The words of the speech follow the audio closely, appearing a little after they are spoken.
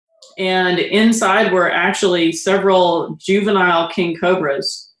And inside were actually several juvenile king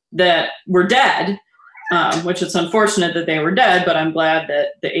cobras that were dead, which it's unfortunate that they were dead, but I'm glad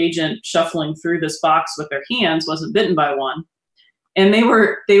that the agent shuffling through this box with their hands wasn't bitten by one. And they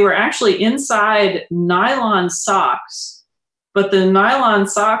were actually inside nylon socks, but the nylon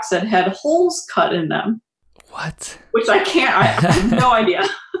socks had holes cut in them. What? Which I have no idea.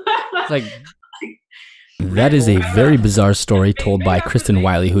 Like, that is a very bizarre story told by Kristen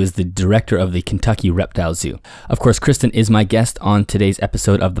Wiley, who is the director of the Kentucky Reptile Zoo. Of course, Kristen is my guest on today's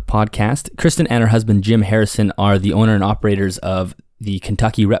episode of the podcast. Kristen and her husband, Jim Harrison, are the owner and operators of the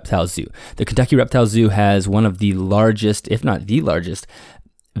Kentucky Reptile Zoo. The Kentucky Reptile Zoo has one of the largest, if not the largest,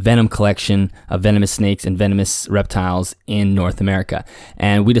 venom collection of venomous snakes and venomous reptiles in North America.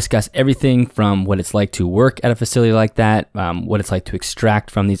 And we discuss everything from what it's like to work at a facility like that, what it's like to extract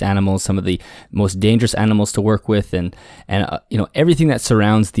from these animals, some of the most dangerous animals to work with, and everything that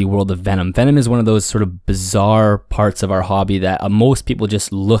surrounds the world of venom. Venom is one of those sort of bizarre parts of our hobby that most people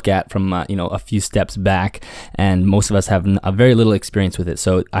just look at from a few steps back, and most of us have a very little experience with it.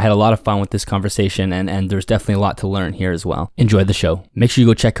 So I had a lot of fun with this conversation, and there's definitely a lot to learn here as well. Enjoy the show. Make sure you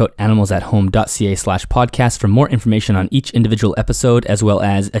go check out animalsathome.ca/podcast for more information on each individual episode, as well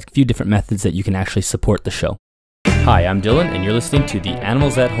as a few different methods that you can actually support the show. Hi, I'm Dillon, and you're listening to the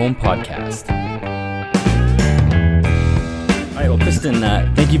Animals at Home podcast. All right, well, Kristen,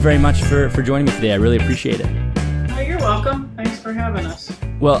 thank you very much for joining me today. I really appreciate it. Oh, you're welcome. Thanks for having us.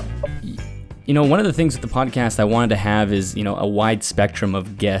 Well, one of the things with the podcast I wanted to have is, a wide spectrum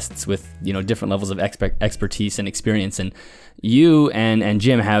of guests with, different levels of expertise and experience. And you and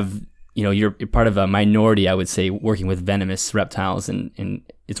Jim have, you're part of a minority, I would say, working with venomous reptiles. And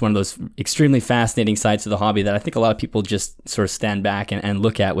it's one of those extremely fascinating sides of the hobby that I think a lot of people just sort of stand back and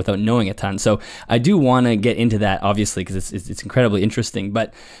look at without knowing a ton. So I do want to get into that, obviously, because it's incredibly interesting.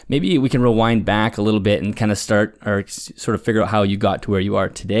 But maybe we can rewind back a little bit and kind of start or sort of figure out how you got to where you are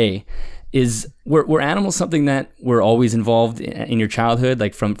today. Were animals something that were always involved in your childhood,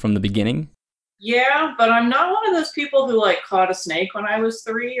 like from the beginning? Yeah, but I'm not one of those people who caught a snake when I was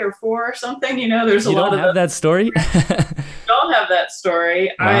 3 or 4 or something. There's a lot of that story. Don't have that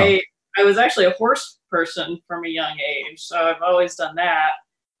story. Wow. I was actually a horse person from a young age, so I've always done that.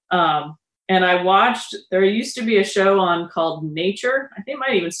 And I watched. There used to be a show on called Nature. I think it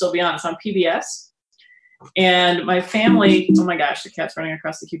might even still be on. It's on PBS. And my family, oh my gosh, the cat's running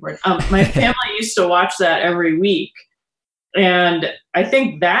across the keyboard. My family used to watch that every week. And I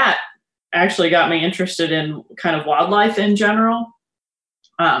think that actually got me interested in kind of wildlife in general.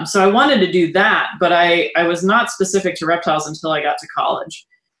 So I wanted to do that, but I was not specific to reptiles until I got to college.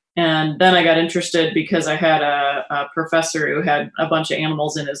 And then I got interested because I had a professor who had a bunch of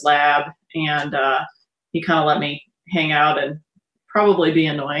animals in his lab, and he kind of let me hang out and probably be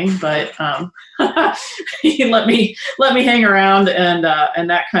annoying, but he let me hang around, and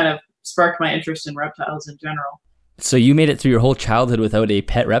that kind of sparked my interest in reptiles in general. So you made it through your whole childhood without a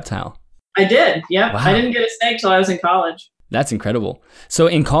pet reptile? I did. Yeah. Wow. I didn't get a snake till I was in college. That's incredible. So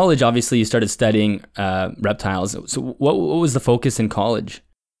in college, obviously, you started studying reptiles. So what was the focus in college?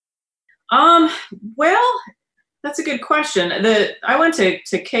 Well, that's a good question. I went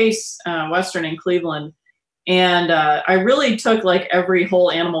to Case Western in Cleveland. And I really took every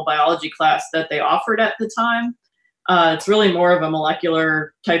whole animal biology class that they offered at the time. It's really more of a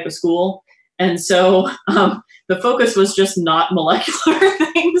molecular type of school. And so the focus was just not molecular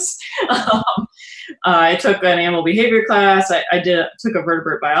things. I took an animal behavior class. I took a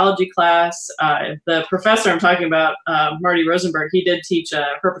vertebrate biology class. The professor I'm talking about, Marty Rosenberg, he did teach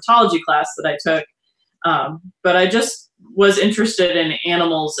a herpetology class that I took. But I just was interested in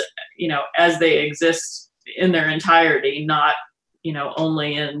animals, as they exist in their entirety, not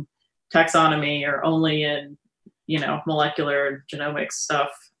only in taxonomy or only in molecular genomics stuff.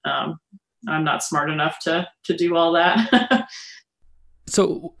 I'm not smart enough to do all that.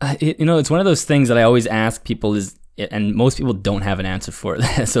 So it's one of those things that I always ask people and most people don't have an answer for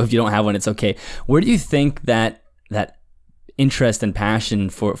it. So if you don't have one, it's okay. Where do you think that interest and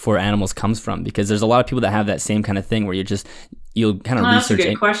passion for animals comes from? Because there's a lot of people that have that same kind of thing where you'll kind of research. That's a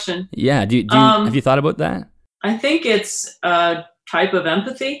good question. Yeah. Have you thought about that? I think it's a type of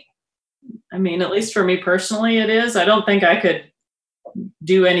empathy. I mean, at least for me personally, it is. I don't think I could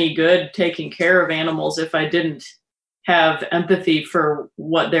do any good taking care of animals if I didn't have empathy for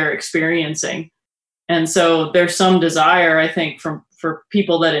what they're experiencing. And so there's some desire, I think, for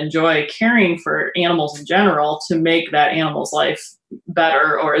people that enjoy caring for animals in general to make that animal's life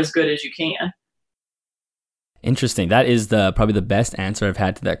better or as good as you can. Interesting. That is probably the best answer I've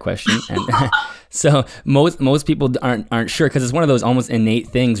had to that question. And so most people aren't sure, because it's one of those almost innate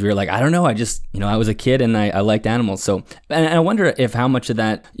things where you're like, I don't know, I just, I was a kid and I liked animals. So, and I wonder if how much of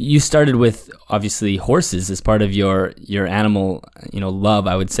that you started with, obviously horses as part of your animal, love,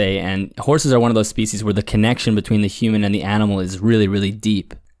 I would say. And horses are one of those species where the connection between the human and the animal is really, really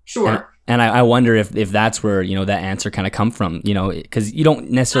deep. Sure. And I wonder if that's where, that answer kind of come from, because you don't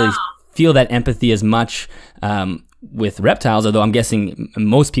necessarily feel that empathy as much with reptiles, although I'm guessing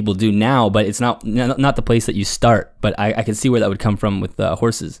most people do now, but it's not the place that you start. But I can see where that would come from with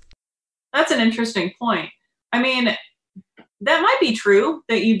horses. That's an interesting point. I mean, that might be true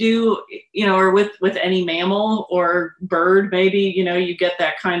that you do, or with any mammal or bird, maybe, you get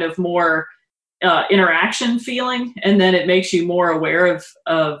that kind of more interaction feeling, and then it makes you more aware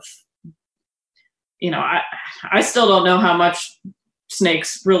of I still don't know how much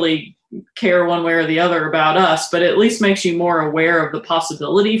snakes really care one way or the other about us, but it at least makes you more aware of the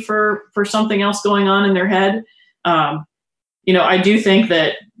possibility for something else going on in their head. I do think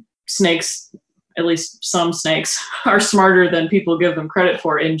that snakes, at least some snakes, are smarter than people give them credit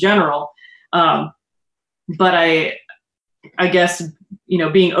for in general. But I guess,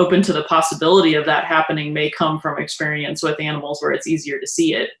 being open to the possibility of that happening may come from experience with animals where it's easier to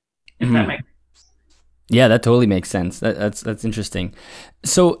see it, if that makes sense. Yeah, that totally makes sense. That's interesting.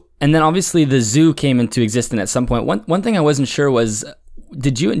 So, and then obviously the zoo came into existence at some point. One thing I wasn't sure was,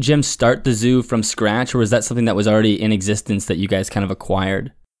 did you and Jim start the zoo from scratch, or was that something that was already in existence that you guys kind of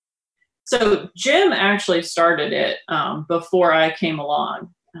acquired? So Jim actually started it before I came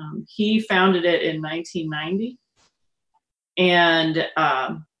along. He founded it in 1990, and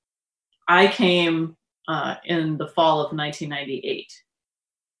I came in the fall of 1998.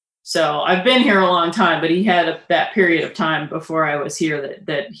 So I've been here a long time, but he had that period of time before I was here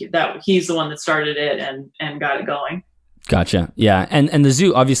that he's the one that started it and got it going. Gotcha. Yeah. And the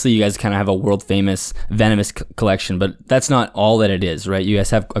zoo, obviously you guys kind of have a world famous Venomous collection, but that's not all that it is, right? You guys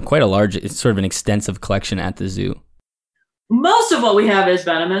have quite a large, it's sort of an extensive collection at the zoo. Most of what we have is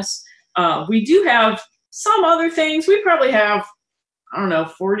Venomous. We do have some other things. We probably have,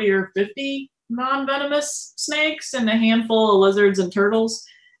 40 or 50 non-venomous snakes and a handful of lizards and turtles.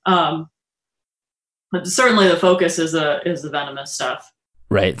 But certainly the focus is the venomous stuff.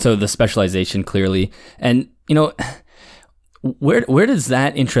 Right. So the specialization clearly. And, where does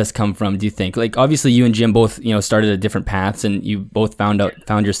that interest come from, do you think? Like, obviously you and Jim both, started at different paths, and you both found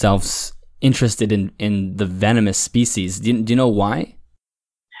yourselves interested in the venomous species. Do you know why?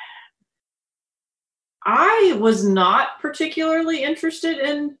 I was not particularly interested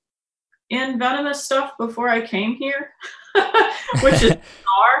in venomous stuff before I came here, which is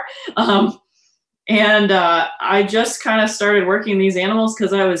bizarre. And I just kind of started working these animals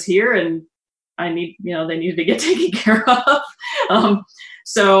because I was here and they needed to get taken care of.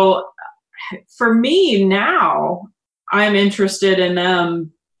 So for me now, I'm interested in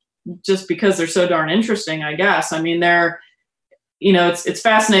them just because they're so darn interesting, I guess. I mean, it's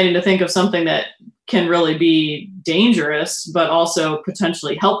fascinating to think of something that can really be dangerous, but also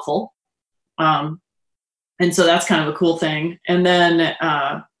potentially helpful. And so that's kind of a cool thing. And then,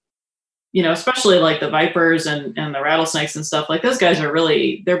 especially like the vipers and the rattlesnakes and stuff, like those guys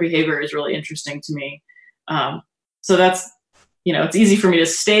their behavior is really interesting to me. So that's, it's easy for me to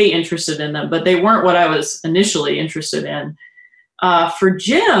stay interested in them, but they weren't what I was initially interested in. For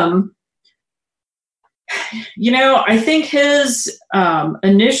Jim, I think his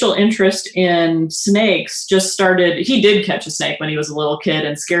initial interest in snakes just started. He did catch a snake when he was a little kid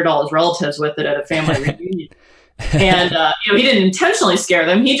and scared all his relatives with it at a family reunion. And he didn't intentionally scare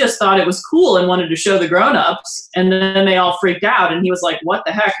them. He just thought it was cool and wanted to show the grown-ups. And then they all freaked out. And he was like, "What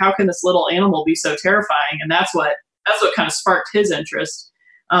the heck? How can this little animal be so terrifying?" And that's what kind of sparked his interest.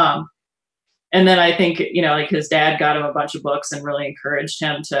 And then I think like his dad got him a bunch of books and really encouraged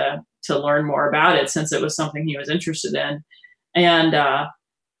him to learn more about it, since it was something he was interested in. And,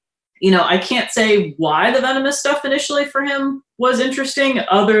 I can't say why the venomous stuff initially for him was interesting,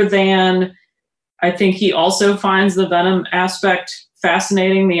 other than I think he also finds the venom aspect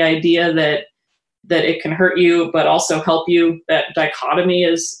fascinating. The idea that it can hurt you, but also help you. That dichotomy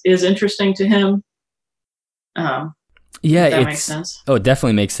is interesting to him. Yeah, that makes sense. Oh, it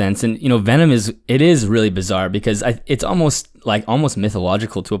definitely makes sense. And venom is really bizarre because it's almost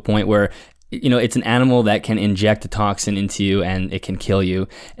mythological to a point where it's an animal that can inject a toxin into you and it can kill you.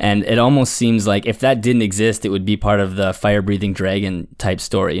 And it almost seems like if that didn't exist, it would be part of the fire-breathing dragon type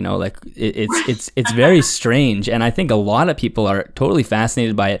story. Like it's very strange. And I think a lot of people are totally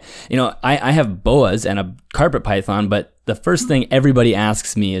fascinated by it. I have boas and a carpet python, but the first thing everybody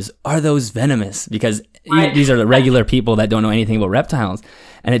asks me is, are those venomous? Because these are the regular people that don't know anything about reptiles.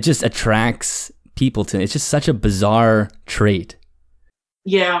 And it just attracts people to it. It's just such a bizarre trait.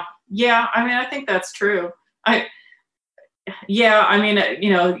 Yeah. Yeah, I mean, I think that's true.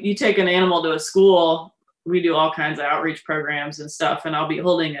 You take an animal to a school, we do all kinds of outreach programs and stuff, and I'll be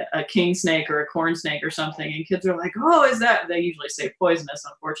holding a king snake or a corn snake or something, and kids are like, oh, is that, they usually say poisonous,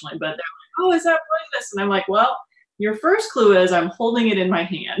 unfortunately, but they're like, oh, is that poisonous? And I'm like, well, your first clue is I'm holding it in my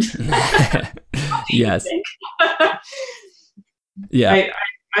hand. Yes. Yeah.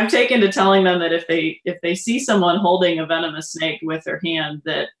 I've taken to telling them that if they see someone holding a venomous snake with their hand,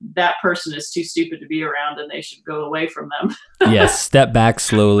 that person is too stupid to be around and they should go away from them. Yes, step back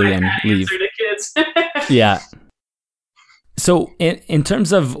slowly and leave. To kids. Yeah. So in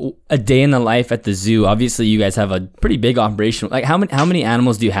terms of a day in the life at the zoo, obviously you guys have a pretty big operation. Like how many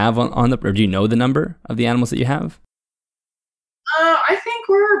animals do you have on the, or do you know the number of the animals that you have? I think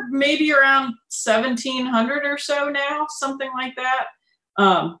we're maybe around 1,700 or so now, something like that.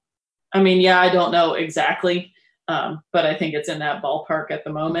 I don't know exactly, but I think it's in that ballpark at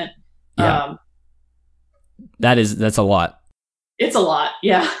the moment. Yeah. That's a lot. It's a lot.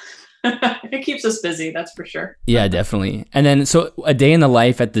 Yeah. It keeps us busy. That's for sure. Yeah, definitely. And then, so a day in the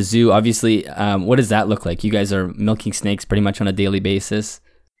life at the zoo, obviously, what does that look like? You guys are milking snakes pretty much on a daily basis.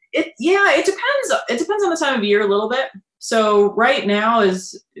 It depends. It depends on the time of year a little bit. So right now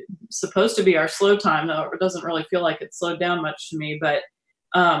is supposed to be our slow time, though it doesn't really feel like it's slowed down much to me, but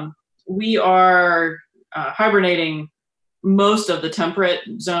we are hibernating most of the temperate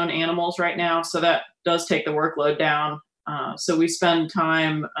zone animals right now, so that does take the workload down. So we spend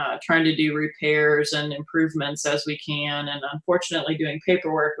time trying to do repairs and improvements as we can, and unfortunately doing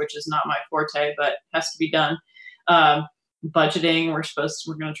paperwork, which is not my forte, but has to be done. Budgeting,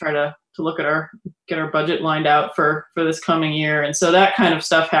 we're going to try to look at get our budget lined out for this coming year, and so that kind of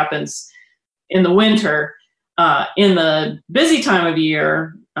stuff happens in the winter. In the busy time of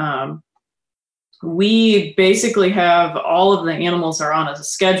year, we basically have all of the animals are on a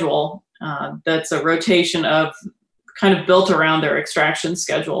schedule that's a rotation of kind of built around their extraction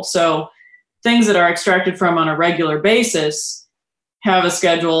schedule. So things that are extracted from on a regular basis have a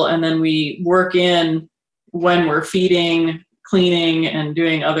schedule, and then we work in when we're feeding, cleaning, and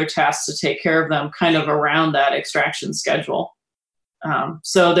doing other tasks to take care of them kind of around that extraction schedule.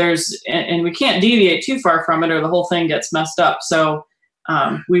 So and we can't deviate too far from it or the whole thing gets messed up. So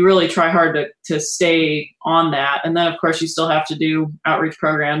we really try hard to stay on that. And then of course you still have to do outreach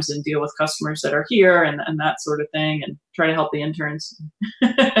programs and deal with customers that are here and that sort of thing, and try to help the interns.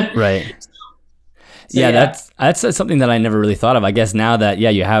 Right. That's something that I never really thought of. I guess now that,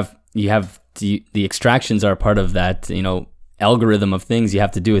 you have the extractions are part of that, algorithm of things you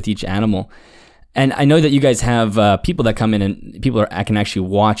have to do with each animal. And I know that you guys have people that come in and people can actually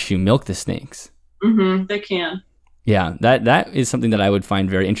watch you milk the snakes. Mm-hmm, they can. Yeah, that is something that I would find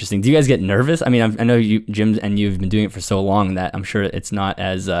very interesting. Do you guys get nervous? I mean, I know you, Jim, and you've been doing it for so long that I'm sure it's not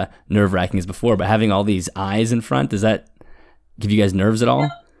as nerve-wracking as before, but having all these eyes in front, does that give you guys nerves at all?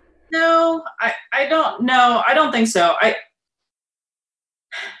 No, I don't know. I don't think so. I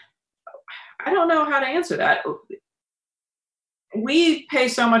don't know how to answer that. We pay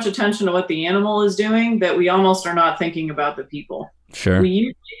so much attention to what the animal is doing that we almost are not thinking about the people. Sure. We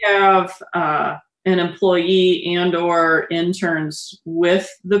usually have an employee and or interns with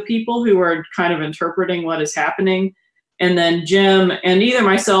the people who are kind of interpreting what is happening. And then Jim and either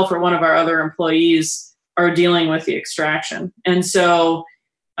myself or one of our other employees are dealing with the extraction. And so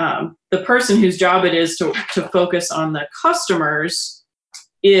the person whose job it is to focus on the customers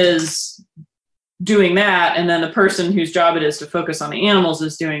is doing that, and then the person whose job it is to focus on the animals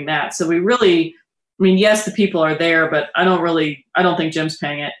is doing that. So we really, yes, the people are there, but I don't think Jim's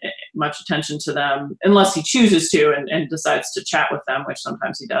paying much attention to them unless he chooses to and decides to chat with them, which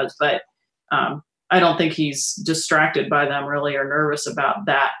sometimes he does. But I don't think he's distracted by them really or nervous about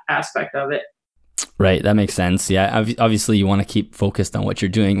that aspect of it. Right, that makes sense. Yeah, obviously you want to keep focused on what you're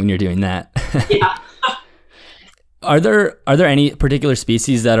doing when you're doing that. Yeah. Are there any particular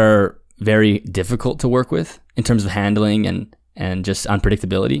species that are very difficult to work with in terms of handling and just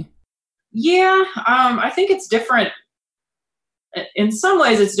unpredictability? Yeah, I think it's different. In some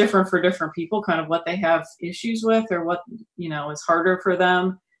ways, it's different for different people, kind of what they have issues with or what, is harder for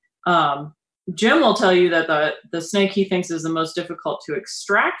them. Jim will tell you that the snake he thinks is the most difficult to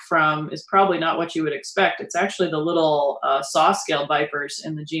extract from is probably not what you would expect. It's actually the little saw-scale vipers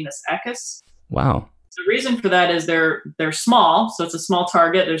in the genus Echis. Wow. The reason for that is they're small, so it's a small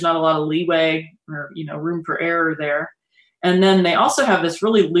target. There's not a lot of leeway or room for error there. And then they also have this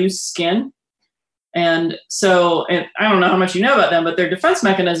really loose skin. And so, I don't know how much you know about them, but their defense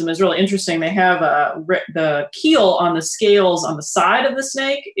mechanism is really interesting. They have the keel on the scales on the side of the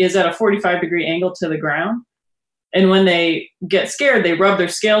snake is at a 45-degree angle to the ground. And when they get scared, they rub their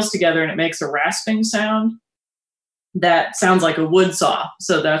scales together and it makes a rasping sound that sounds like a wood saw.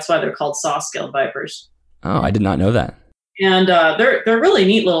 So that's why they're called saw-scaled vipers. Oh, I did not know that. And they're really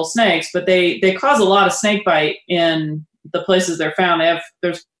neat little snakes, but they cause a lot of snake bite in the places they're found.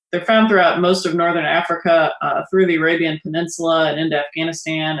 They're found throughout most of northern Africa, through the Arabian Peninsula and into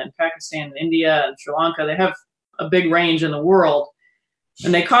Afghanistan and Pakistan and India and Sri Lanka. They have a big range in the world,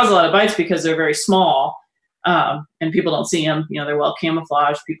 and they cause a lot of bites because they're very small, and people don't see them. They're well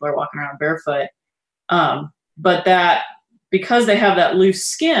camouflaged. People are walking around barefoot. But because they have that loose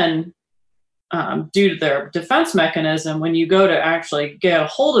skin, due to their defense mechanism, when you go to actually get a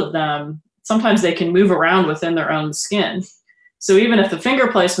hold of them, sometimes they can move around within their own skin. So even if the finger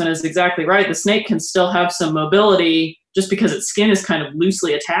placement is exactly right, the snake can still have some mobility just because its skin is kind of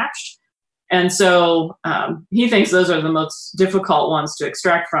loosely attached. And so he thinks those are the most difficult ones to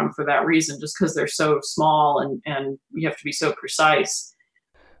extract from for that reason, just because they're so small and you have to be so precise.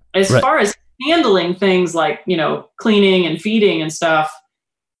 As far as handling things like, cleaning and feeding and stuff,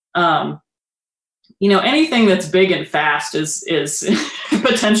 anything that's big and fast is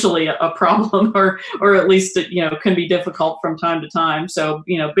potentially a problem, or at least can be difficult from time to time. So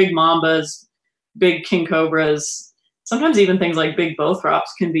big mambas, big king cobras, sometimes even things like big bothrops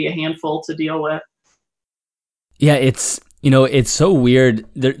can be a handful to deal with. Yeah, it's so weird.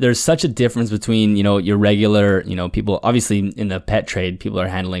 There's such a difference between your regular people. Obviously in the pet trade, people are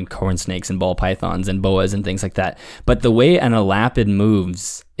handling corn snakes and ball pythons and boas and things like that. But the way an elapid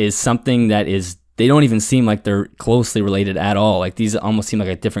moves is something that is. They don't even seem like they're closely related at all. Like these almost seem like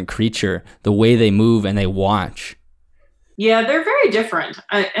a different creature, the way they move and they watch. Yeah, they're very different.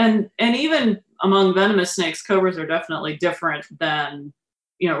 And even among venomous snakes, cobras are definitely different than,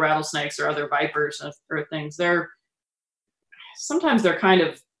 rattlesnakes or other vipers or things. Sometimes they're kind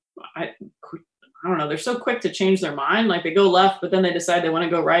of, I don't know, they're so quick to change their mind. Like they go left, but then they decide they want to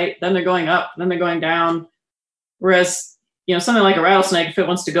go right. Then they're going up, then they're going down. Whereas something like a rattlesnake, if it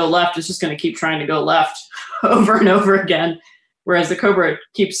wants to go left, it's just going to keep trying to go left over and over again. Whereas the cobra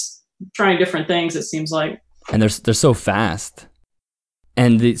keeps trying different things, it seems like. And they're so fast.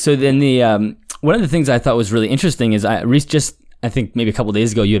 And so then one of the things I thought was really interesting is I think maybe a couple of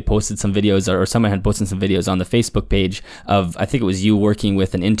days ago, you had posted some videos, or someone had posted some videos on the Facebook page of, I think it was you working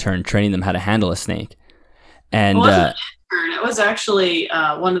with an intern, training them how to handle a snake. And it was actually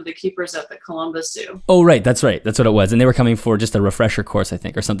one of the keepers at the Columbus Zoo. Oh, right. That's right. That's what it was. And they were coming for just a refresher course, I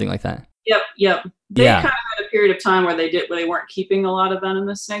think, or something like that. Yep. They kind of had a period of time where they weren't keeping a lot of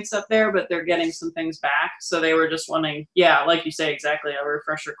venomous snakes up there, but they're getting some things back. So they were just wanting, like you say, exactly, a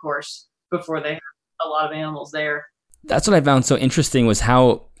refresher course before they had a lot of animals there. That's what I found so interesting, was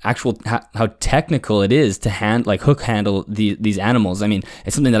how technical it is to hook handle these animals. I mean,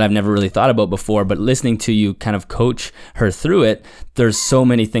 it's something that I've never really thought about before, but listening to you kind of coach her through it, there's so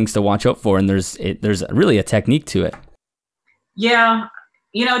many things to watch out for, and there's really a technique to it. Yeah.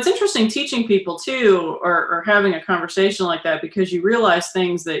 It's interesting teaching people too, or having a conversation like that, because you realize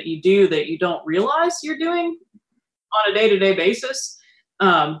things that you do that you don't realize you're doing on a day-to-day basis.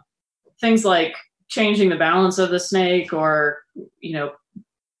 Things like changing the balance of the snake, or,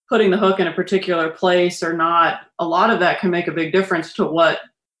 putting the hook in a particular place or not. A lot of that can make a big difference to what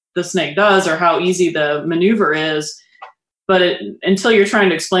the snake does or how easy the maneuver is. But until you're trying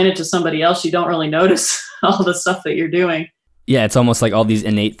to explain it to somebody else, you don't really notice all the stuff that you're doing. Yeah, it's almost like all these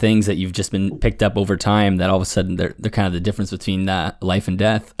innate things that you've just been picked up over time that all of a sudden they're kind of the difference between life and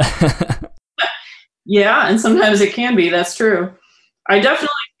death. Yeah, and sometimes it can be. That's true. I definitely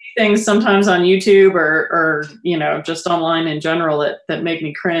see things sometimes on YouTube or just online in general that make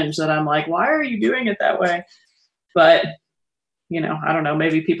me cringe, that I'm like, why are you doing it that way? But I don't know,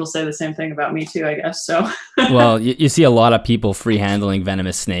 maybe people say the same thing about me too, I guess. So well, you see a lot of people free handling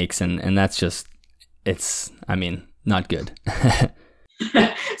venomous snakes, and that's just, not good.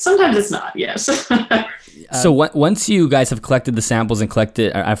 Sometimes it's not, yes. So once you guys have collected the samples and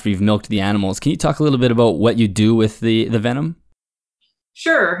after you've milked the animals, can you talk a little bit about what you do with the venom?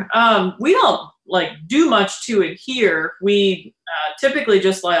 Sure. We don't do much to it here. We typically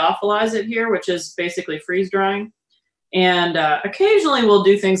just lyophilize it here, which is basically freeze drying. And occasionally we'll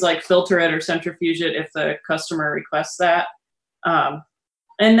do things like filter it or centrifuge it if the customer requests that. And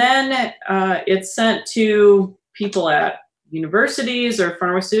then it's sent to people at universities or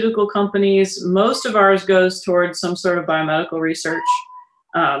pharmaceutical companies. Most of ours goes towards some sort of biomedical research.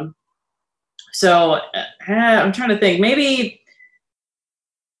 So I'm trying to think, maybe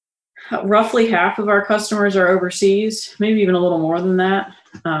roughly half of our customers are overseas, maybe even a little more than that.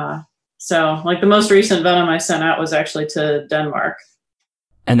 So like the most recent venom I sent out was actually to Denmark.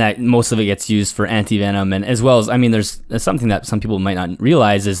 And that most of it gets used for anti-venom, and as well as, I mean, there's something that some people might not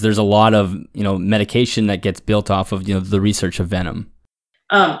realize is there's a lot of, medication that gets built off of, the research of venom.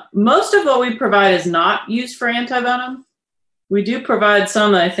 Most of what we provide is not used for anti-venom. We do provide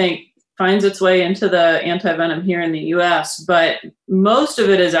some that I think finds its way into the anti-venom here in the US, but most of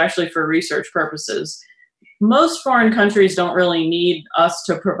it is actually for research purposes. Most foreign countries don't really need us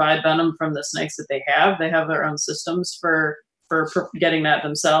to provide venom from the snakes that they have. They have their own systems for getting that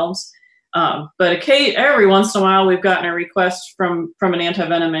themselves. But every once in a while, we've gotten a request from an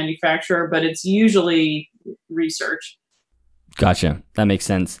anti-venom manufacturer, but it's usually research. Gotcha. That makes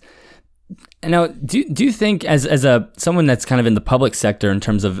sense. And now, do you think, as someone that's kind of in the public sector in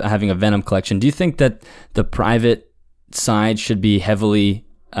terms of having a venom collection, do you think that the private side should be heavily,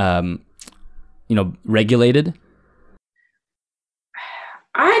 regulated?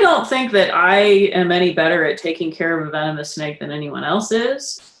 I don't think that I am any better at taking care of a venomous snake than anyone else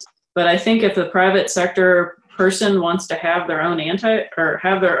is. But I think if the private sector person wants to have their own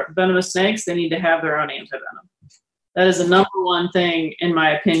have their venomous snakes, they need to have their own anti-venom. That is the number one thing, in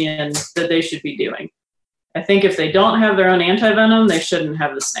my opinion, that they should be doing. I think if they don't have their own anti-venom, they shouldn't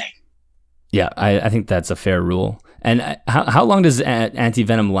have the snake. Yeah, I think that's a fair rule. And how long does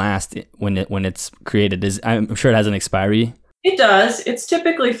anti-venom last when it's created? I'm sure it has an expiry. It does. It's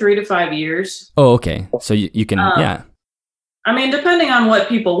typically 3 to 5 years. Oh, okay. So you can, yeah. I mean, depending on what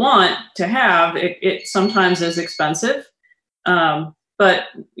people want to have, it sometimes is expensive. But,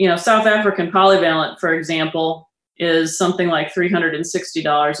 South African polyvalent, for example, is something like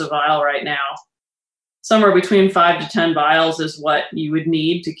 $360 a vial right now. Somewhere between 5 to 10 vials is what you would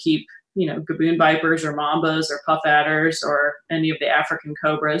need to keep, gaboon vipers or mambas or puff adders or any of the African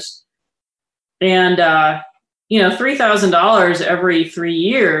cobras. And, $3,000 every 3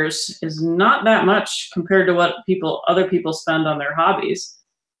 years is not that much compared to what other people spend on their hobbies.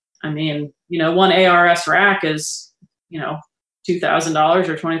 I mean, one ARS rack is, $2,000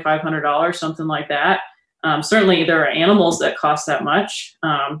 or $2,500, something like that. Certainly there are animals that cost that much.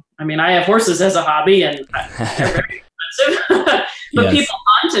 I mean, I have horses as a hobby and they're very expensive, but yes. People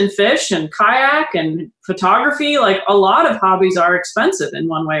hunt and fish and kayak and photography. Like a lot of hobbies are expensive in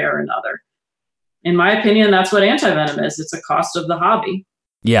one way or another. In my opinion, that's what anti-venom is. It's a cost of the hobby.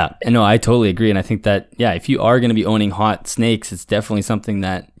 Yeah, no, I totally agree. And I think that, if you are going to be owning hot snakes, it's definitely something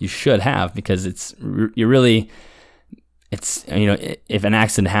that you should have, because if an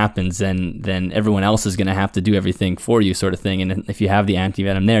accident happens, then everyone else is going to have to do everything for you, sort of thing. And if you have the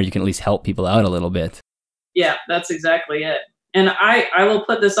anti-venom there, you can at least help people out a little bit. Yeah, that's exactly it. And I will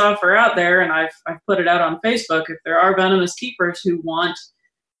put this offer out there, and I've put it out on Facebook. If there are venomous keepers who want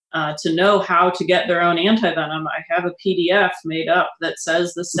to know how to get their own anti-venom, I have a PDF made up that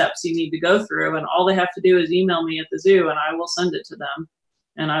says the steps you need to go through, and all they have to do is email me at the zoo and I will send it to them,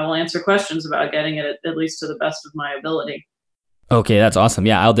 and I will answer questions about getting it at least to the best of my ability. Okay, that's awesome.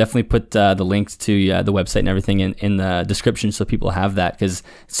 Yeah, I'll definitely put the links to the website and everything in the description so people have that, because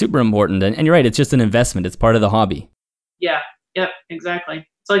it's super important. And you're right, it's just an investment. It's part of the hobby. Yeah, yep, exactly.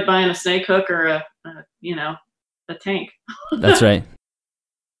 It's like buying a snake hook or a tank. That's right.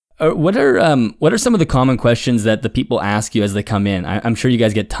 What are some of the common questions that the people ask you as they come in? I'm sure you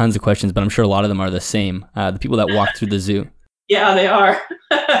guys get tons of questions, but I'm sure a lot of them are the same. The people that walk through the zoo. Yeah, they are.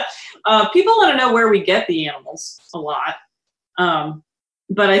 People want to know where we get the animals a lot.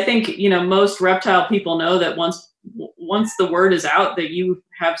 But I think, most reptile people know that once the word is out that you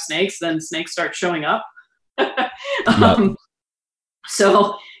have snakes, then snakes start showing up. Yep.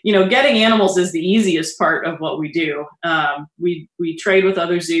 So, getting animals is the easiest part of what we do. We trade with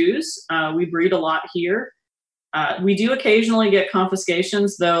other zoos. We breed a lot here. We do occasionally get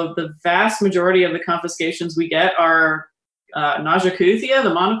confiscations, though the vast majority of the confiscations we get are Najacuthia,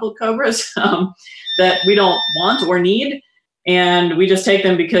 the monocled cobras, that we don't want or need. And we just take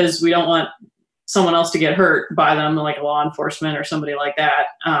them because we don't want someone else to get hurt by them, like law enforcement or somebody like that.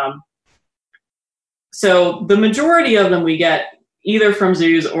 So the majority of them we get either from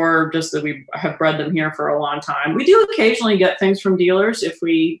zoos or just that we have bred them here for a long time. We do occasionally get things from dealers if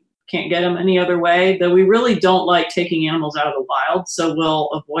we can't get them any other way, though we really don't like taking animals out of the wild. So we'll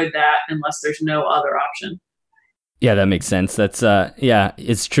avoid that unless there's no other option. Yeah, that makes sense. That's yeah,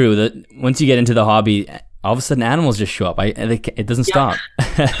 it's true that once you get into the hobby, all of a sudden animals just show up. It doesn't stop.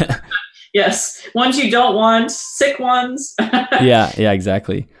 Yes, ones you don't want, sick ones. Yeah,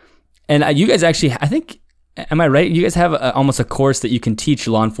 exactly. And you guys actually, I think, am I right? You guys have almost a course that you can teach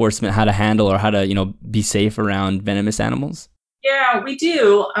law enforcement how to handle or how to, be safe around venomous animals? Yeah, we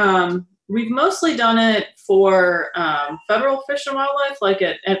do. We've mostly done it for federal fish and wildlife, like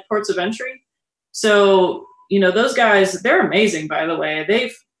at ports of entry. So, those guys, they're amazing, by the way.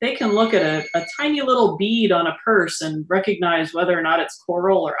 They can look at a tiny little bead on a purse and recognize whether or not it's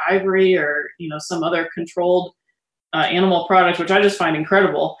coral or ivory or, some other controlled animal product, which I just find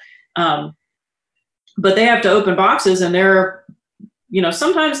incredible. But they have to open boxes, and they're,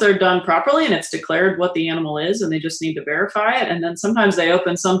 sometimes they're done properly and it's declared what the animal is and they just need to verify it. And then sometimes they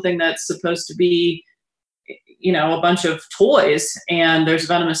open something that's supposed to be, a bunch of toys and there's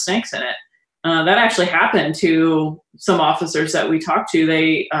venomous snakes in it. That actually happened to some officers that we talked to.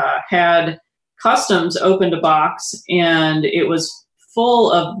 They had customs opened a box and it was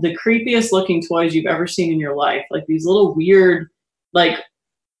full of the creepiest looking toys you've ever seen in your life. Like these little weird,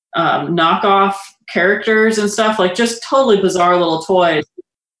 knockoff characters and stuff, like just totally bizarre little toys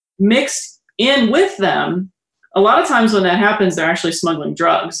mixed in with them. A lot of times when that happens, they're actually smuggling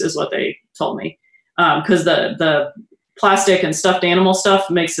drugs, is what they told me. Because the plastic and stuffed animal stuff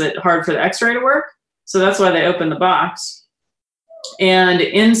makes it hard for the x-ray to work. So that's why they opened the box. And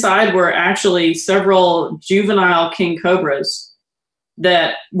inside were actually several juvenile king cobras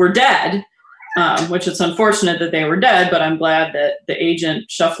that were dead, which it's unfortunate that they were dead, but I'm glad that the agent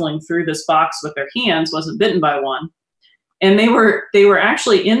shuffling through this box with their hands wasn't bitten by one. And they were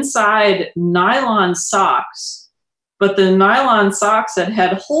actually inside nylon socks, but the nylon socks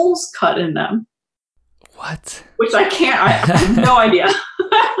had holes cut in them. What? Which I have no idea.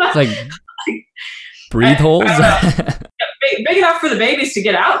 It's like breathe holes? Big enough for the babies to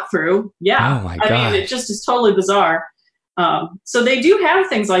get out through. Yeah. Oh my God. I mean, it just is totally bizarre. So they do have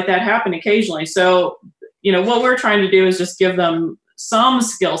things like that happen occasionally. So, what we're trying to do is just give them some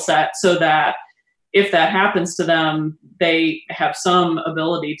skill set so that if that happens to them, they have some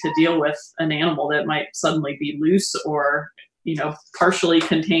ability to deal with an animal that might suddenly be loose or, partially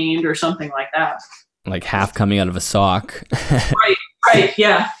contained or something like that. Like half coming out of a sock. Right,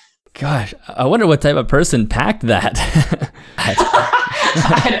 yeah. Gosh, I wonder what type of person packed that.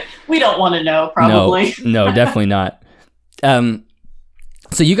 We don't want to know, probably. No, definitely not. So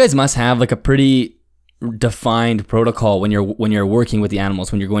you guys must have like a pretty defined protocol when you're working with the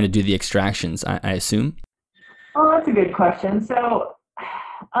animals, when you're going to do the extractions, I assume? Oh, that's a good question. So,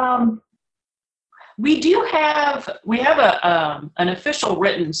 we have an official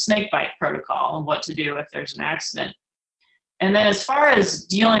written snake bite protocol on what to do if there's an accident. And then as far as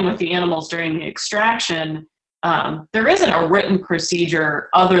dealing with the animals during the extraction, there isn't a written procedure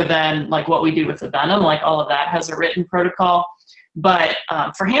other than like what we do with the venom, like all of that has a written protocol. But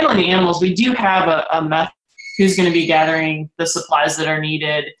for handling the animals, we do have a method who's going to be gathering the supplies that are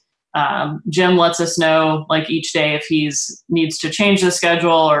needed. Jim lets us know like each day if he's needs to change the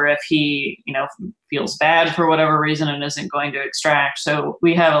schedule or if he, feels bad for whatever reason and isn't going to extract. So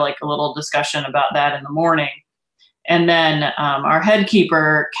we have a little discussion about that in the morning. And then our head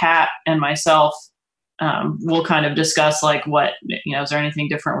keeper, Kat, and myself will kind of discuss like what, is there anything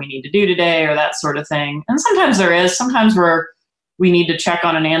different we need to do today or that sort of thing. And sometimes there is. Sometimes we need to check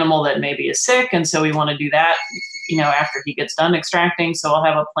on an animal that maybe is sick. And so we want to do that, after he gets done extracting. So we'll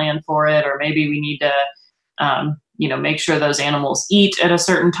have a plan for it. Or maybe we need to, make sure those animals eat at a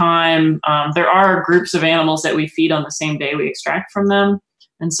certain time. There are groups of animals that we feed on the same day we extract from them.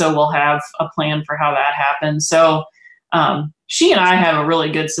 And so we'll have a plan for how that happens. So she and I have a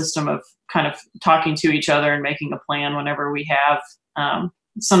really good system of kind of talking to each other and making a plan whenever we have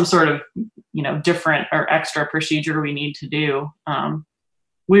some sort of, different or extra procedure we need to do.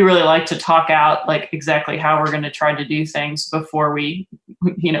 We really like to talk out like exactly how we're going to try to do things before we,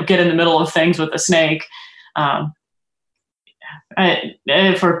 get in the middle of things with a snake.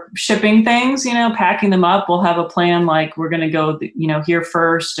 If we're shipping things, packing them up, we'll have a plan like we're going to go, here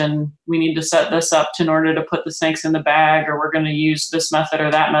first and we need to set this up in order to put the snakes in the bag, or we're going to use this method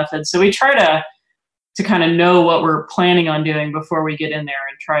or that method. So we try to kind of know what we're planning on doing before we get in there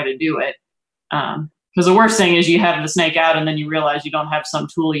and try to do it. Because the worst thing is you have the snake out and then you realize you don't have some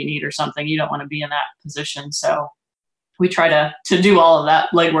tool you need or something. You don't want to be in that position. So we try to do all of that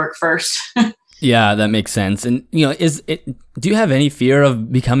legwork first. Yeah, that makes sense. And, do you have any fear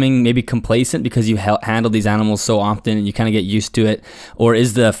of becoming maybe complacent because you handle these animals so often and you kind of get used to it? Or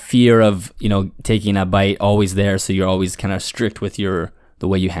is the fear of, taking a bite always there, so you're always kind of strict with the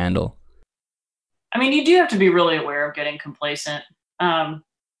way you handle? I mean, you do have to be really aware of getting complacent. And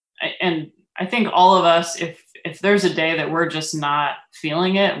I think all of us, if there's a day that we're just not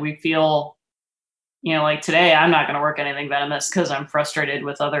feeling it, we feel, like today, I'm not going to work anything venomous because I'm frustrated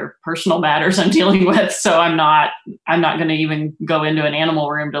with other personal matters I'm dealing with. So I'm not going to even go into an animal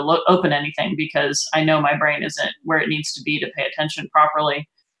room to open anything because I know my brain isn't where it needs to be to pay attention properly.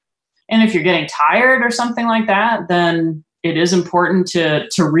 And if you're getting tired or something like that, then it is important to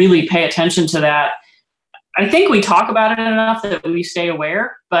really pay attention to that. I think we talk about it enough that we stay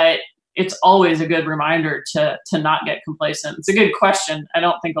aware, but it's always a good reminder to not get complacent. It's a good question. I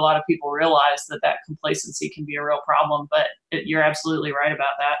don't think a lot of people realize that complacency can be a real problem, but you're absolutely right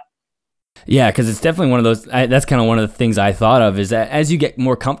about that. Yeah, because it's definitely one of those, that's kind of one of the things I thought of, is that as you get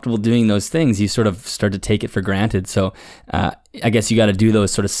more comfortable doing those things, you sort of start to take it for granted. So I guess you got to do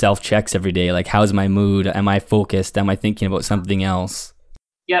those sort of self-checks every day, like how's my mood? Am I focused? Am I thinking about something else?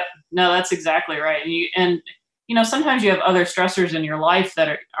 Yep. No, that's exactly right. And sometimes you have other stressors in your life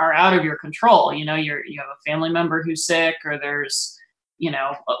that are out of your control. You have a family member who's sick, or there's,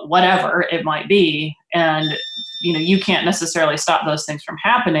 whatever it might be. And, you can't necessarily stop those things from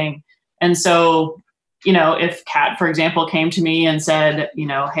happening. And so, if Kat, for example, came to me and said,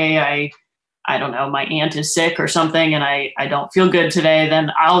 hey, I don't know, my aunt is sick or something, and I don't feel good today,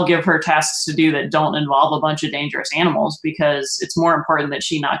 then I'll give her tasks to do that don't involve a bunch of dangerous animals, because it's more important that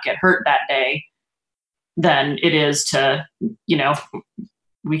she not get hurt that day than it is to,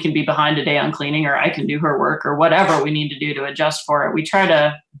 we can be behind a day on cleaning, or I can do her work, or whatever we need to do to adjust for it. We try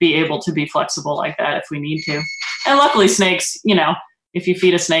to be able to be flexible like that if we need to. And luckily snakes, if you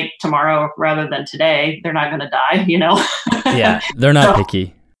feed a snake tomorrow rather than today, they're not going to die, Yeah, they're not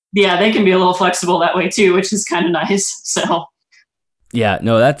picky. Yeah, they can be a little flexible that way too, which is kind of nice. So yeah,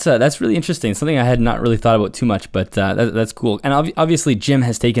 no, that's really interesting. Something I had not really thought about too much, but that's cool. And obviously, Jim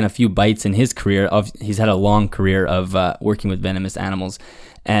has taken a few bites in his career. He's had a long career of working with venomous animals,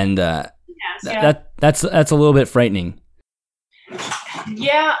 and that's a little bit frightening.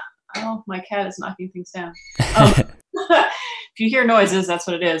 Yeah. Oh, my cat is knocking things down. If you hear noises, that's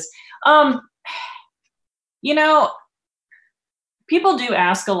what it is. People do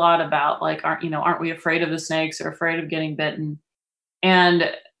ask a lot about, like, aren't we afraid of the snakes or afraid of getting bitten? And,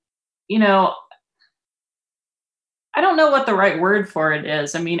 I don't know what the right word for it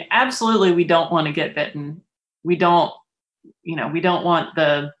is. I mean, absolutely, we don't want to get bitten. We don't want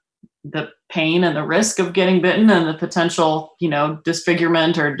the pain and the risk of getting bitten and the potential,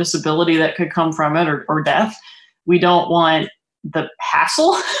 disfigurement or disability that could come from it, or death. We don't want the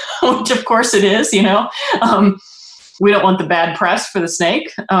hassle, which of course it is, we don't want the bad press for the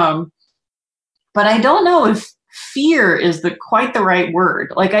snake. But I don't know if fear is quite the right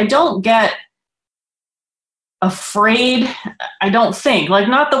word. Like, I don't get afraid. I don't think, like,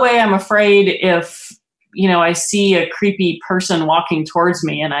 not the way I'm afraid if, I see a creepy person walking towards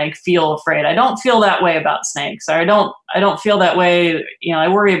me and I feel afraid. I don't feel that way about snakes. Or I don't feel that way. I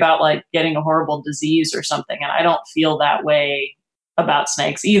worry about, like, getting a horrible disease or something, and I don't feel that way about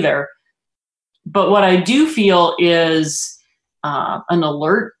snakes either. But what I do feel is an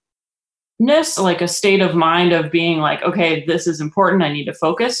alertness, like a state of mind of being like, okay, this is important. I need to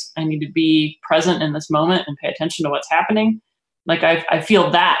focus. I need to be present in this moment and pay attention to what's happening. Like, I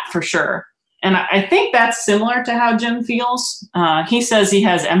feel that for sure. And I think that's similar to how Jim feels. He says he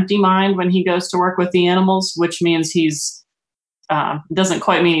has empty mind when he goes to work with the animals, which means he's doesn't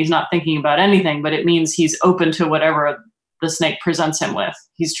quite mean he's not thinking about anything, but it means he's open to whatever the snake presents him with.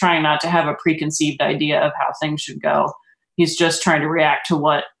 He's trying not to have a preconceived idea of how things should go. He's just trying to react to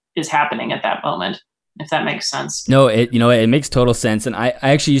what is happening at that moment, if that makes sense. No, it makes total sense. And I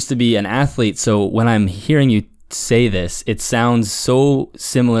actually used to be an athlete, so when I'm hearing you say this, it sounds so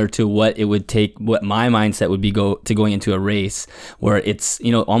similar to what it would take, what my mindset would be going into a race, where it's,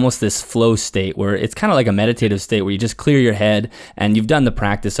 almost this flow state where it's kind of like a meditative state where you just clear your head and you've done the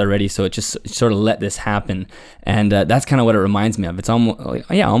practice already, so it just sort of let this happen. And that's kind of what it reminds me of. It's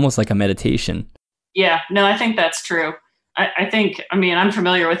almost like a meditation. Yeah, no, I think that's true. I think, I'm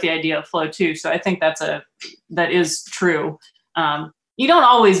familiar with the idea of flow too, so I think that is true. You don't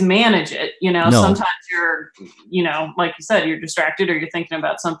always manage it, No. Sometimes you're, like you said, you're distracted or you're thinking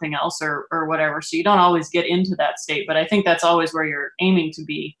about something else or whatever. So you don't always get into that state, but I think that's always where you're aiming to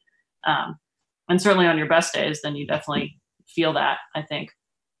be. And certainly on your best days, then you definitely feel that, I think.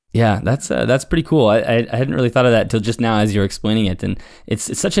 Yeah, that's pretty cool. I hadn't really thought of that until just now as you're explaining it, and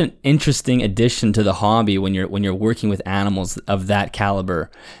it's such an interesting addition to the hobby when you're working with animals of that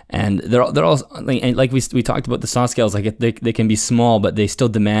caliber. And they're all like we talked about the saw scales, like they can be small, but they still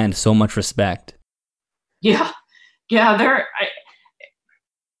demand so much respect. Yeah,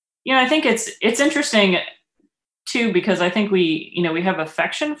 I think it's interesting too, because I think we have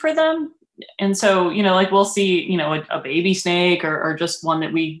affection for them. And so, like we'll see, a baby snake or just one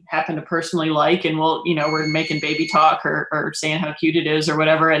that we happen to personally like, and we're making baby talk or saying how cute it is or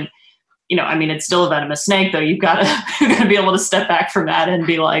whatever. And, it's still a venomous snake, though. You've got to be able to step back from that and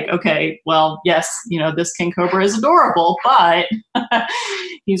be like, okay, well, yes, this king cobra is adorable, but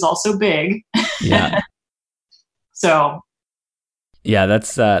he's also big. Yeah. So. Yeah,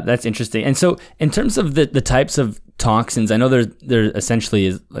 that's interesting. And so, in terms of the types of toxins, I know there essentially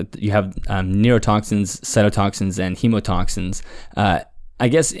is, like, you have neurotoxins, cytotoxins, and hemotoxins. I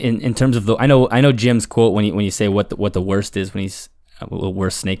guess in terms of I know Jim's quote when you say what the worst is, when he's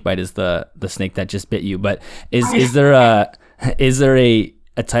worst snake bite is the snake that just bit you. But is there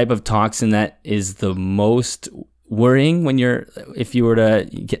a type of toxin that is the most worrying if you were to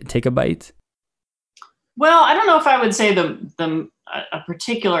take a bite? Well, I don't know if I would say a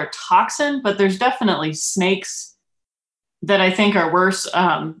particular toxin, but there's definitely snakes that I think are worse.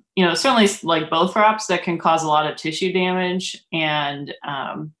 Certainly like bothrops that can cause a lot of tissue damage and,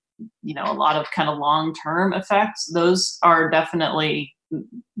 a lot of kind of long-term effects. Those are definitely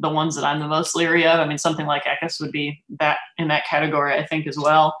the ones that I'm the most leery of. I mean, something like Echis would be that in that category, I think, as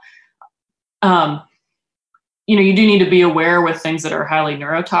well. You do need to be aware with things that are highly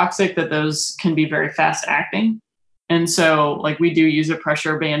neurotoxic that those can be very fast acting. And so, like, we do use a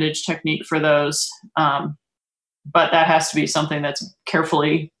pressure bandage technique for those. But that has to be something that's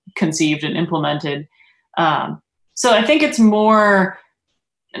carefully conceived and implemented. So I think it's more,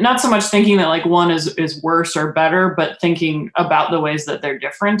 not so much thinking that like one is worse or better, but thinking about the ways that they're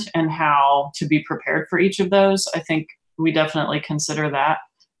different and how to be prepared for each of those. I think we definitely consider that.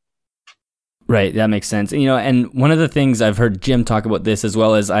 Right, that makes sense. And one of the things I've heard Jim talk about this, as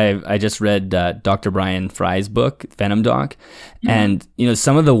well as I just read Dr. Brian Fry's book, Venom Doc, and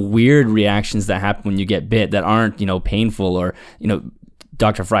some of the weird reactions that happen when you get bit that aren't painful, or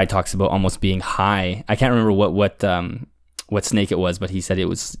Dr. Fry talks about almost being high. I can't remember what snake it was, but he said it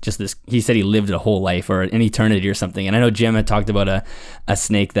was just this. He said he lived a whole life or an eternity or something. And I know Jim had talked about a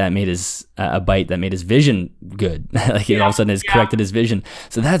snake that made a bite that made his vision good, like all of a sudden has corrected his vision.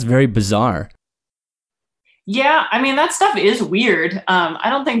 So that's very bizarre. Yeah, I mean, that stuff is weird. I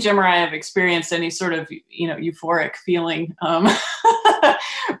don't think Jim or I have experienced any sort of, euphoric feeling.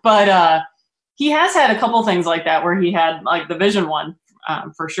 But he has had a couple things like that where he had, like, the vision one,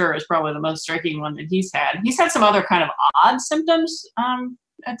 for sure, is probably the most striking one that he's had. He's had some other kind of odd symptoms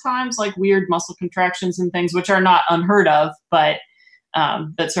at times, like weird muscle contractions and things, which are not unheard of, but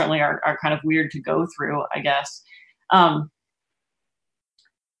that certainly are kind of weird to go through, I guess. I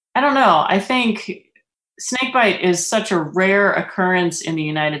don't know. I think snakebite is such a rare occurrence in the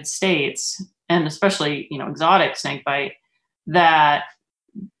United States, and especially, exotic snakebite, that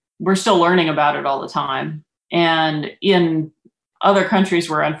we're still learning about it all the time. And in other countries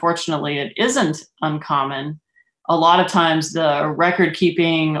where, unfortunately, it isn't uncommon, a lot of times the record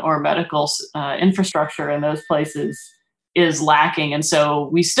keeping or medical infrastructure in those places is lacking. And so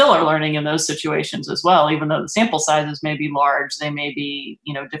we still are learning in those situations as well, even though the sample sizes may be large, they may be,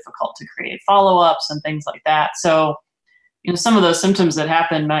 difficult to create follow-ups and things like that. So, some of those symptoms that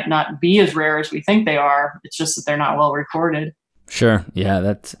happen might not be as rare as we think they are. It's just that they're not well recorded. Sure.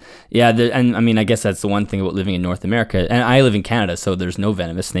 Yeah, and I mean, I guess that's the one thing about living in North America. And I live in Canada, so there's no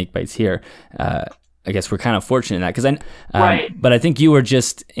venomous snake bites here. I guess we're kind of fortunate in that, because right. But I think you were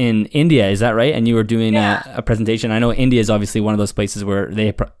just in India, is that right? And you were doing a presentation. I know India is obviously one of those places where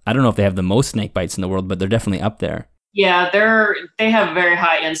I don't know if they have the most snake bites in the world, but they're definitely up there. Yeah, they have very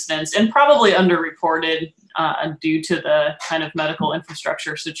high incidence and probably underreported due to the kind of medical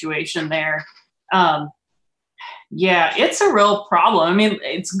infrastructure situation there. Yeah, it's a real problem. I mean,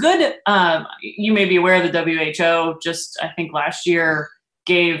 it's good. You may be aware the WHO just, I think last year,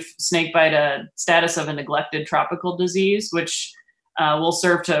 gave snakebite a status of a neglected tropical disease, which will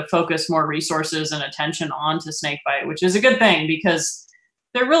serve to focus more resources and attention onto snakebite, which is a good thing, because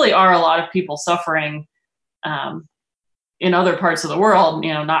there really are a lot of people suffering in other parts of the world,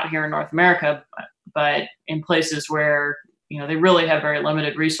 not here in North America, but in places where, they really have very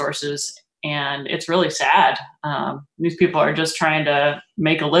limited resources. And it's really sad. These people are just trying to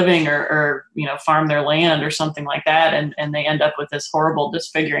make a living or farm their land or something like that. And they end up with this horrible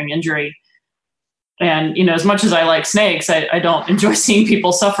disfiguring injury. And, as much as I like snakes, I don't enjoy seeing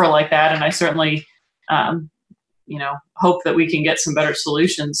people suffer like that. And I certainly, hope that we can get some better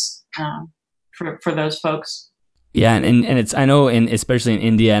solutions for those folks. Yeah. And it's, I know, especially in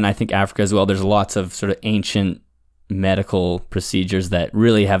India, and I think Africa as well, there's lots of sort of ancient medical procedures that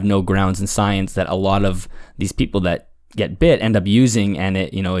really have no grounds in science, that a lot of these people that get bit end up using, and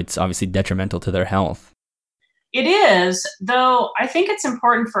it's obviously detrimental to their health. It is, though I think it's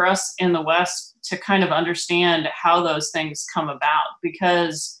important for us in the West to kind of understand how those things come about,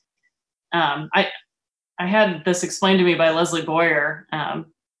 because I had this explained to me by Leslie Boyer,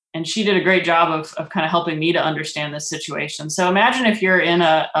 and she did a great job of kind of helping me to understand this situation. So imagine if you're in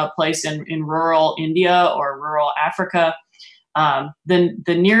a place in rural India or rural Africa, then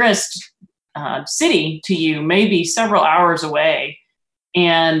the nearest city to you may be several hours away.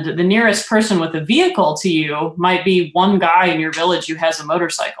 And the nearest person with a vehicle to you might be one guy in your village who has a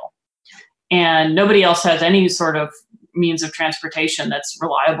motorcycle. And nobody else has any sort of means of transportation that's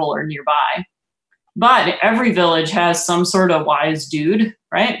reliable or nearby. But every village has some sort of wise dude,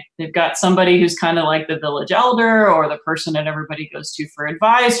 right? They've got somebody who's kind of like the village elder or the person that everybody goes to for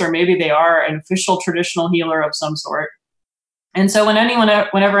advice, or maybe they are an official traditional healer of some sort. And so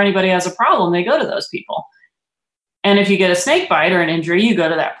whenever anybody has a problem, they go to those people. And if you get a snake bite or an injury, you go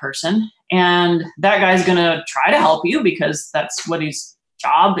to that person, and that guy's going to try to help you because that's what his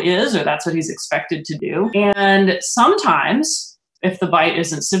job is, or that's what he's expected to do. And sometimes if the bite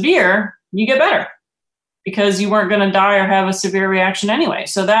isn't severe, you get better because you weren't going to die or have a severe reaction anyway.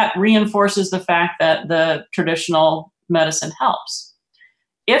 So that reinforces the fact that the traditional medicine helps.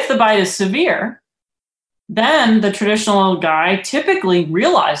 If the bite is severe, then the traditional guy typically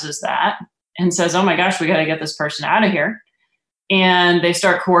realizes that and says, oh my gosh, we got to get this person out of here. And they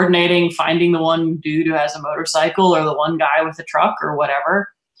start coordinating, finding the one dude who has a motorcycle or the one guy with a truck or whatever.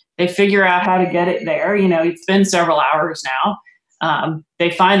 They figure out how to get it there. It's been several hours now.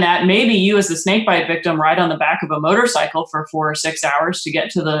 They find that maybe you as the snakebite victim ride on the back of a motorcycle for 4 or 6 hours to get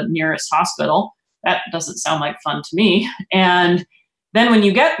to the nearest hospital. That doesn't sound like fun to me. And then when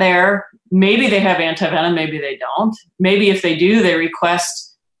you get there, maybe they have antivenom, maybe they don't. Maybe if they do, they request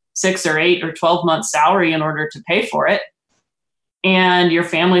 6 or 8 or 12 months salary in order to pay for it. And your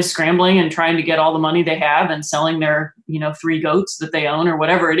family's scrambling and trying to get all the money they have and selling their, 3 goats that they own or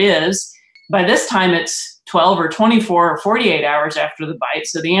whatever it is. By this time, it's 12 or 24 or 48 hours after the bite.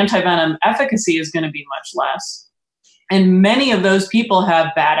 So the antivenom efficacy is going to be much less. And many of those people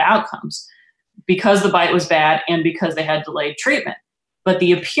have bad outcomes because the bite was bad and because they had delayed treatment. But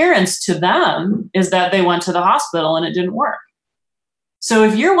the appearance to them is that they went to the hospital and it didn't work. So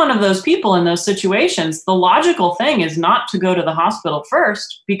if you're one of those people in those situations, the logical thing is not to go to the hospital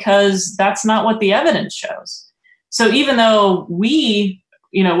first, because that's not what the evidence shows. So even though we,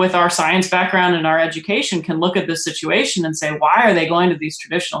 with our science background and our education can look at this situation and say, why are they going to these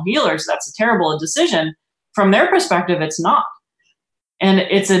traditional healers? That's a terrible decision. From their perspective, it's not. And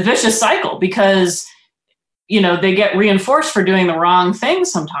it's a vicious cycle because, they get reinforced for doing the wrong thing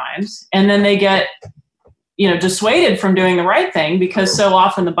sometimes. And then they get dissuaded from doing the right thing because so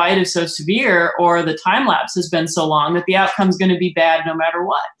often the bite is so severe or the time lapse has been so long that the outcome is going to be bad no matter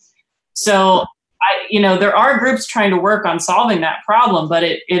what. So, there are groups trying to work on solving that problem, but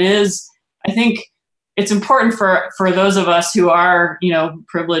it is, I think it's important for those of us who are,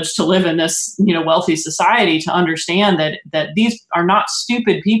 privileged to live in this, wealthy society to understand that these are not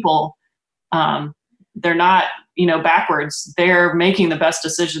stupid people. They're not, backwards. They're making the best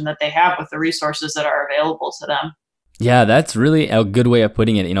decision that they have with the resources that are available to them. Yeah, that's really a good way of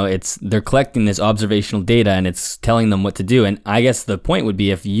putting it. They're collecting this observational data and it's telling them what to do. And I guess the point would be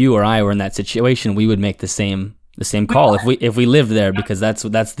if you or I were in that situation, we would make the same call if we lived there, because that's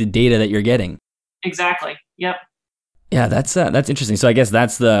the data that you're getting. Exactly. Yep. Yeah, that's interesting. So I guess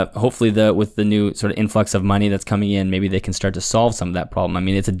that's hopefully with the new sort of influx of money that's coming in, maybe they can start to solve some of that problem. I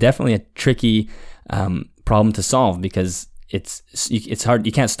mean, it's definitely a tricky problem to solve because it's hard.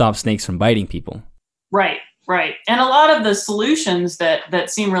 You can't stop snakes from biting people. Right. And a lot of the solutions that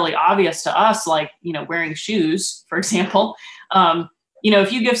seem really obvious to us, like, wearing shoes, for example,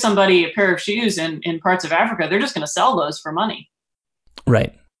 if you give somebody a pair of shoes in parts of Africa, they're just going to sell those for money.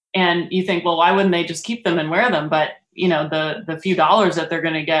 Right. And you think, well, why wouldn't they just keep them and wear them? But, the few dollars that they're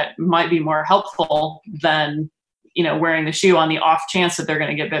going to get might be more helpful than, wearing the shoe on the off chance that they're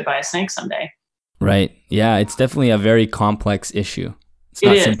going to get bit by a snake someday. Right. Yeah. It's definitely a very complex issue. It's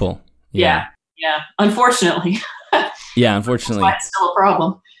not simple. Yeah. Unfortunately. Yeah. Unfortunately. That's why it's still a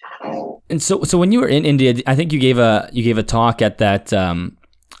problem. And so when you were in India, I think you gave a talk at that,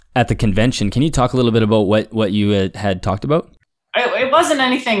 at the convention. Can you talk a little bit about what you had talked about? It wasn't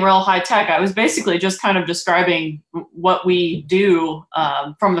anything real high tech. I was basically just kind of describing what we do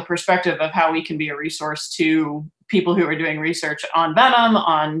from the perspective of how we can be a resource to people who are doing research on venom,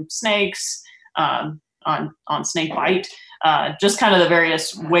 on snakes, on snake bite, just kind of the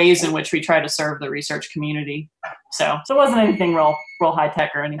various ways in which we try to serve the research community. So it wasn't anything real high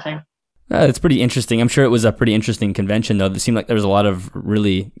tech or anything. It's pretty interesting. I'm sure it was a pretty interesting convention, though. It seemed like there was a lot of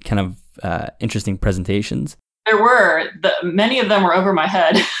really kind of interesting presentations. There were. Many of them were over my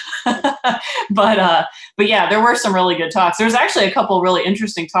head. but yeah, there were some really good talks. There was actually a couple really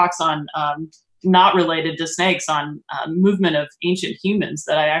interesting talks on not related to snakes, on movement of ancient humans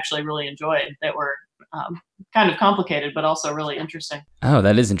that I actually really enjoyed, that were kind of complicated, but also really interesting. Oh,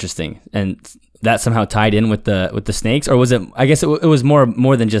 that is interesting. And that somehow tied in with the snakes, or was it? I guess it was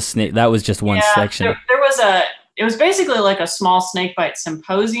more than just snake. That was just one section. It was basically like a small snakebite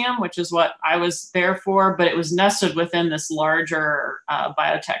symposium, which is what I was there for, but it was nested within this larger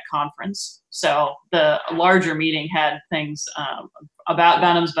biotech conference. So the larger meeting had things about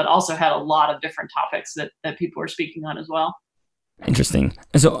venoms, but also had a lot of different topics that people were speaking on as well. Interesting.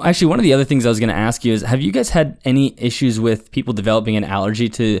 And so actually one of the other things I was going to ask you is, have you guys had any issues with people developing an allergy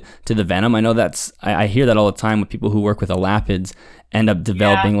to the venom? I know I hear that all the time with people who work with elapids end up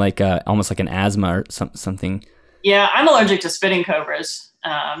developing almost like an asthma or something. Yeah, I'm allergic to spitting cobras.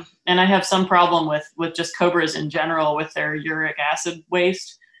 And I have some problem with just cobras in general with their uric acid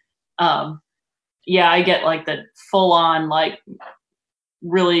waste. Yeah, I get like the full on, like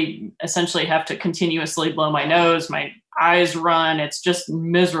really essentially have to continuously blow my nose. My eyes run. It's just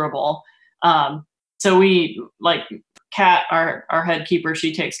miserable. So we, like Kat, our head keeper,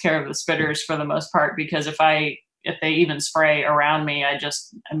 she takes care of the spitters for the most part, because if they even spray around me, I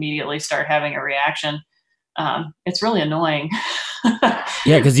just immediately start having a reaction. It's really annoying.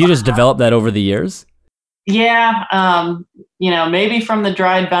 Yeah, because you just developed that over the years? Yeah, maybe from the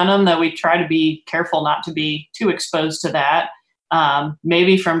dried venom, that we try to be careful not to be too exposed to that.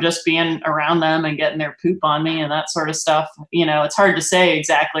 Maybe from just being around them and getting their poop on me and that sort of stuff. It's hard to say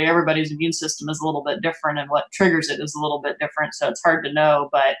exactly. Everybody's immune system is a little bit different, and what triggers it is a little bit different. So it's hard to know,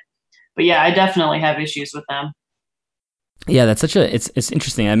 but yeah, I definitely have issues with them. Yeah, that's it's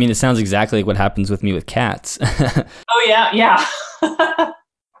interesting. I mean, it sounds exactly like what happens with me with cats. Oh yeah.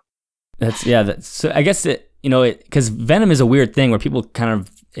 So I guess because venom is a weird thing where people kind of,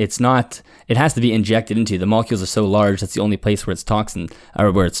 it has to be injected into you. The molecules are so large, that's the only place where it's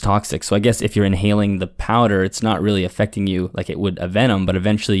where it's toxic. So I guess if you're inhaling the powder, it's not really affecting you like it would a venom, but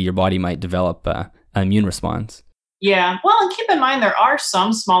eventually your body might develop an immune response. Yeah, well, and keep in mind, there are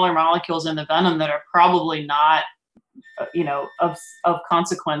some smaller molecules in the venom that are probably not of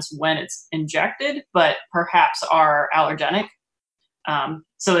consequence when it's injected, but perhaps are allergenic.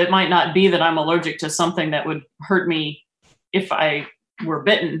 So it might not be that I'm allergic to something that would hurt me if I were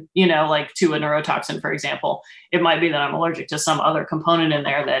bitten, like to a neurotoxin, for example. It might be that I'm allergic to some other component in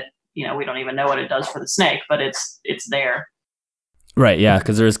there that, we don't even know what it does for the snake, but it's there. Right. Yeah.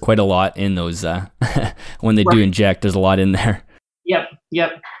 Because there's quite a lot in those, when they do inject, there's a lot in there. Yep.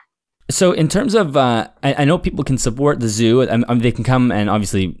 So in terms of, I know people can support the zoo. They can come and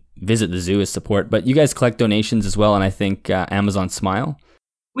obviously visit the zoo as support, but you guys collect donations as well. And I think Amazon Smile.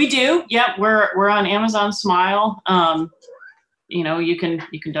 We do. Yep. We're on Amazon Smile. You can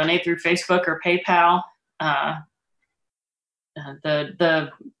donate through Facebook or PayPal. The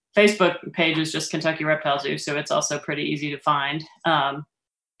Facebook page is just Kentucky Reptile Zoo, so it's also pretty easy to find. And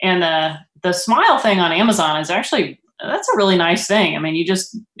the Smile thing on Amazon is actually, that's a really nice thing. I mean, you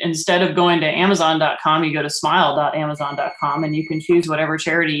just, instead of going to Amazon.com, you go to smile.amazon.com and you can choose whatever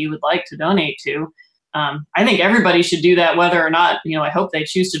charity you would like to donate to. I think everybody should do that, whether or not, I hope they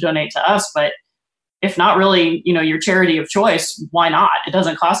choose to donate to us, but if not really, your charity of choice, why not? It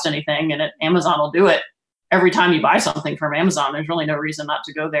doesn't cost anything, and Amazon will do it every time you buy something from Amazon. There's really no reason not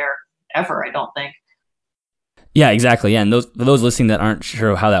to go there ever, I don't think. Yeah, exactly. Yeah, and for those listening that aren't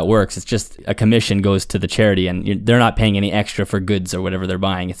sure how that works, it's just a commission goes to the charity, and they're not paying any extra for goods or whatever they're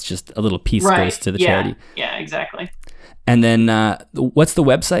buying. It's just a little piece goes to the charity. Yeah, exactly. And then what's the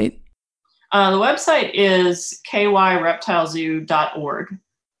website? The website is kyreptilezoo.org.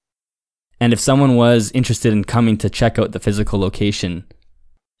 And if someone was interested in coming to check out the physical location?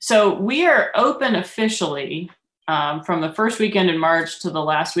 So we are open officially from the first weekend in March to the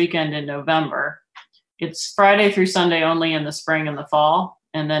last weekend in November. It's Friday through Sunday only in the spring and the fall.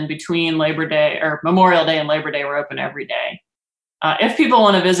 And then between Labor Day or Memorial Day and Labor Day, we're open every day. If people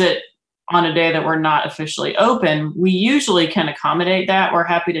want to visit on a day that we're not officially open, we usually can accommodate that. We're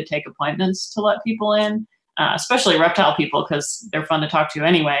happy to take appointments to let people in, especially reptile people, because they're fun to talk to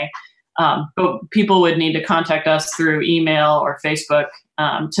anyway. But people would need to contact us through email or Facebook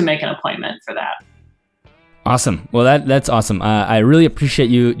to make an appointment for that. Awesome. Well, that's awesome. I really appreciate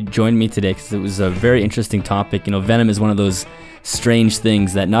you joining me today, because it was a very interesting topic. Venom is one of those strange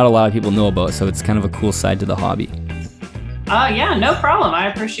things that not a lot of people know about, so it's kind of a cool side to the hobby. Yeah, no problem.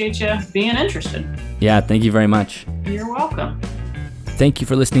 I appreciate you being interested. Yeah, thank you very much. You're welcome. thank you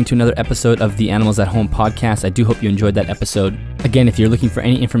for listening to another episode of the Animals at Home podcast. I do hope you enjoyed that episode. Again, if you're looking for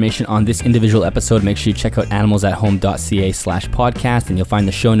any information on this individual episode, make sure you check out animalsathome.ca/podcast, and you'll find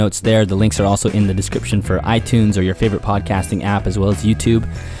the show notes there. The links are also in the description for iTunes or your favorite podcasting app, as well as YouTube.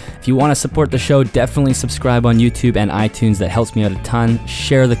 If you want to support the show, definitely subscribe on YouTube and iTunes. That helps me out a ton.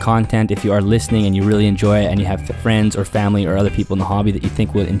 Share the content if you are listening and you really enjoy it and you have friends or family or other people in the hobby that you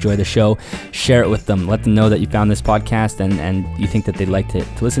think will enjoy the show. Share it with them. Let them know that you found this podcast and you think that they'd like to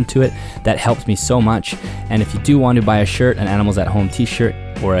listen to it. That helps me so much. And if you do want to buy a shirt, an Animals at Home t-shirt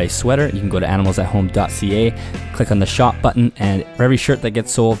or a sweater, you can go to animalsathome.ca, click on the shop button, and for every shirt that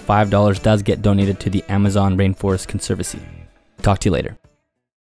gets sold, $5 does get donated to the Amazon Rainforest Conservancy. Talk to you later.